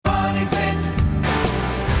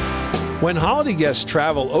When holiday guests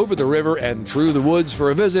travel over the river and through the woods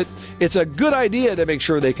for a visit, it's a good idea to make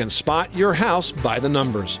sure they can spot your house by the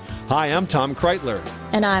numbers. Hi, I'm Tom Kreitler.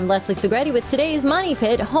 And I'm Leslie Segretti with today's Money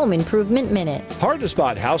Pit Home Improvement Minute. Hard to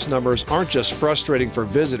spot house numbers aren't just frustrating for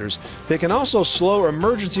visitors. They can also slow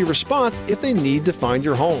emergency response if they need to find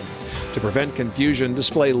your home. To prevent confusion,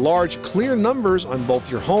 display large, clear numbers on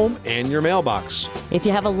both your home and your mailbox. If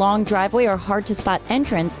you have a long driveway or hard-to-spot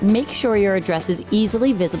entrance, make sure your address is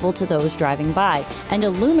easily visible to those driving by and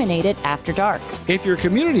illuminate it after dark. If your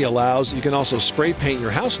community allows, you can also spray paint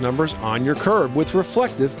your house numbers on your curb with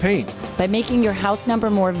reflective paint. By making your house number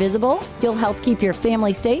more visible, you'll help keep your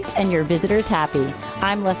family safe and your visitors happy.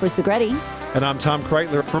 I'm Leslie Segretti. And I'm Tom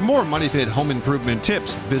Kreitler. For more Money Pit home improvement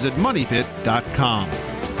tips, visit MoneyPit.com.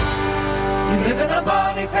 You live in a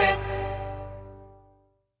money pit.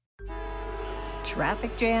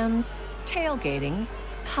 Traffic jams, tailgating,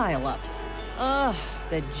 pile-ups. Ugh,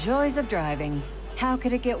 the joys of driving. How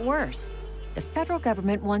could it get worse? The federal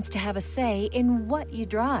government wants to have a say in what you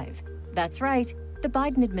drive. That's right. The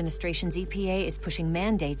Biden administration's EPA is pushing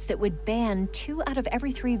mandates that would ban 2 out of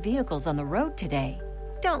every 3 vehicles on the road today.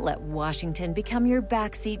 Don't let Washington become your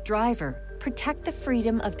backseat driver. Protect the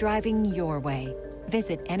freedom of driving your way.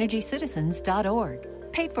 Visit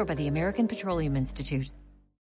EnergyCitizens.org. Paid for by the American Petroleum Institute.